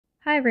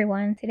Hi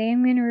everyone, today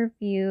I'm going to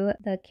review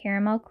the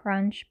Caramel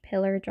Crunch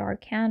Pillar Jar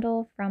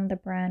Candle from the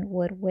brand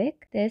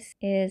Woodwick. This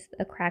is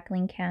a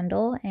crackling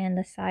candle and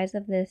the size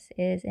of this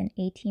is an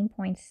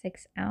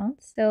 18.6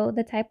 ounce. So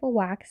the type of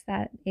wax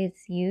that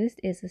is used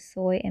is a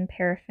soy and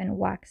paraffin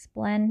wax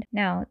blend.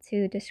 Now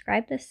to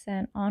describe the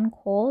scent on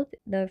cold,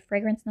 the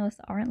fragrance notes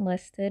aren't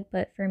listed,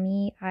 but for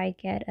me I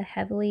get a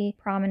heavily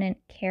prominent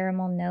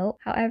caramel note.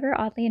 However,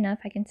 oddly enough,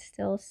 I can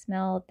still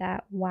smell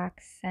that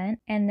wax scent,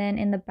 and then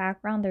in the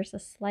background there's a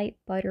slight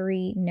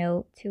buttery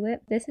note to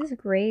it. This is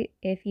great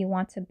if you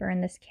want to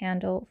burn this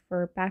candle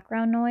for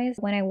background noise.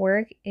 When I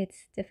work,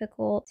 it's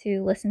difficult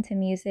to listen to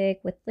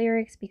music with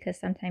lyrics because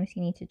sometimes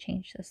you need to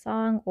change the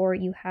song or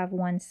you have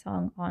one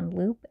song on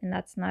loop, and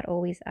that's not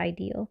always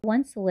ideal.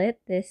 Once lit,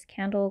 this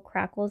candle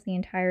crackles the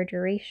entire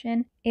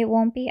duration. It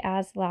won't be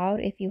as loud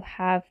if you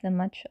have the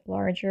much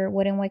larger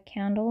wooden wick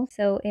candle,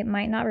 so it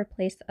might not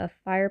replace a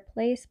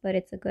fireplace, but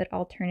it's a good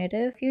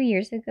alternative. A few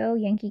years ago,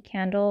 Yankee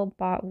Candle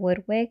bought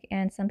Woodwick,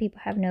 and some people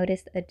have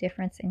noticed a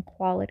difference in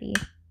quality.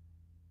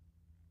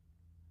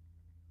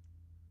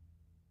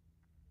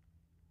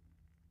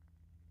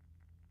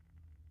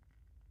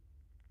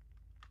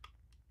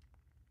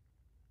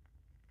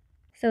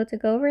 So to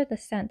go over the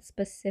scent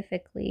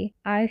specifically,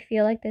 I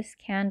feel like this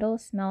candle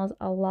smells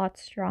a lot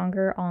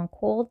stronger on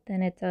cold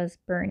than it does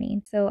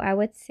burning. So I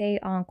would say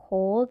on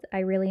cold, I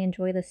really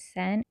enjoy the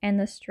scent, and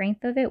the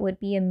strength of it would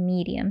be a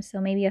medium,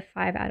 so maybe a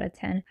 5 out of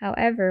 10.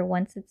 However,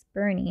 once it's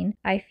burning,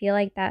 I feel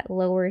like that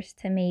lowers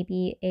to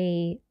maybe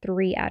a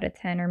 3 out of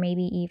 10 or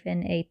maybe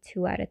even a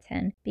 2 out of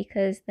 10,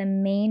 because the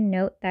main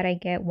note that I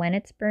get when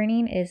it's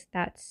burning is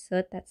that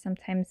soot that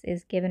sometimes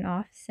is given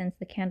off since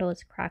the candle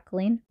is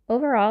crackling.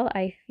 Overall,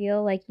 I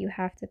feel like you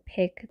have to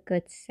pick a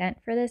good scent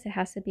for this. It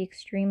has to be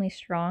extremely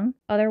strong.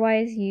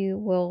 Otherwise, you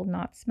will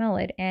not smell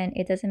it. And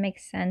it doesn't make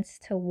sense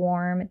to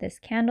warm this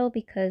candle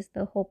because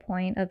the whole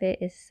point of it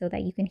is so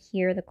that you can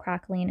hear the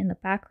crackling in the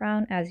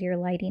background as you're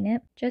lighting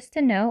it. Just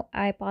to note,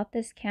 I bought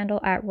this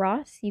candle at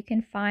Ross. You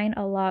can find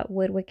a lot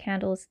Woodwick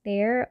candles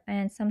there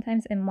and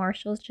sometimes in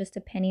Marshall's, just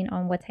depending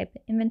on what type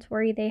of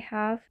inventory they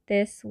have.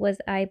 This was,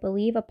 I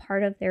believe, a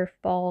part of their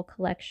fall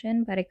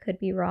collection, but I could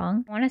be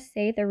wrong. I want to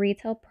say the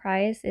retail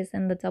price is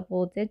in the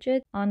double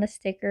digits. On the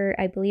sticker,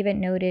 I believe it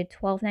noted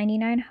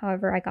 $12.99.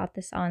 However, I got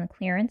this on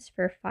clearance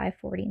for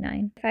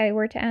 $5.49. If I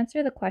were to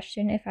answer the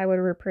question if I would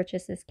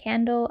repurchase this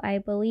candle, I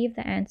believe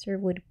the answer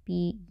would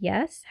be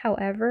yes.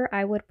 However,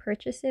 I would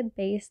purchase it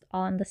based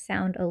on the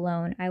sound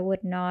alone. I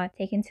would not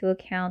take into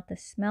account the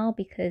smell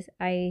because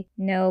I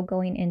know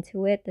going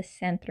into it, the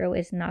scent throw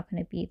is not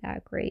going to be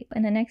that great.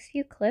 In the next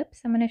few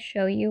clips, I'm going to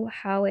show you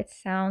how it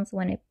sounds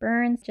when it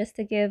burns. Just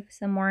to give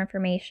some more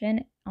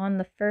information, on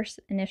the first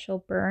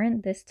initial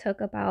burn, this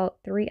took about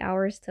 3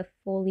 hours to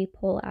fully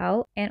pull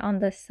out, and on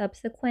the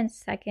subsequent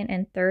second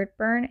and third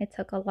burn, it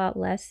took a lot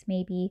less,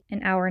 maybe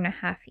an hour and a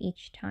half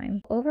each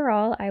time.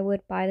 Overall, I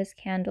would buy this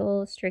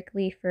candle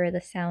strictly for the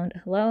sound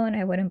alone.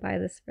 I wouldn't buy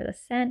this for the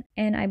scent,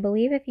 and I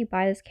believe if you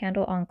buy this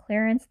candle on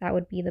clearance, that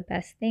would be the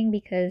best thing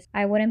because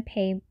I wouldn't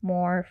pay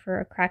more for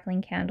a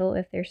crackling candle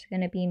if there's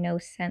going to be no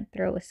scent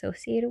throw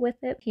associated with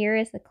it. Here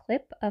is a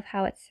clip of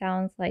how it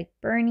sounds like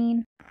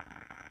burning.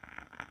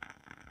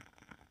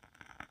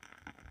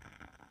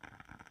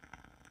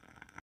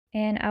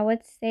 And I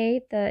would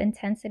say the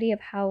intensity of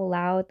how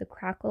loud the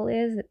crackle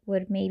is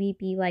would maybe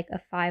be like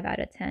a 5 out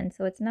of 10.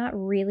 So it's not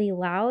really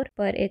loud,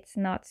 but it's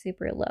not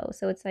super low.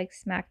 So it's like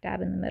smack dab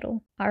in the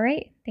middle. All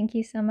right. Thank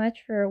you so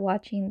much for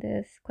watching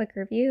this quick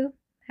review.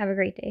 Have a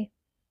great day.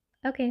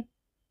 Okay.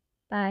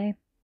 Bye.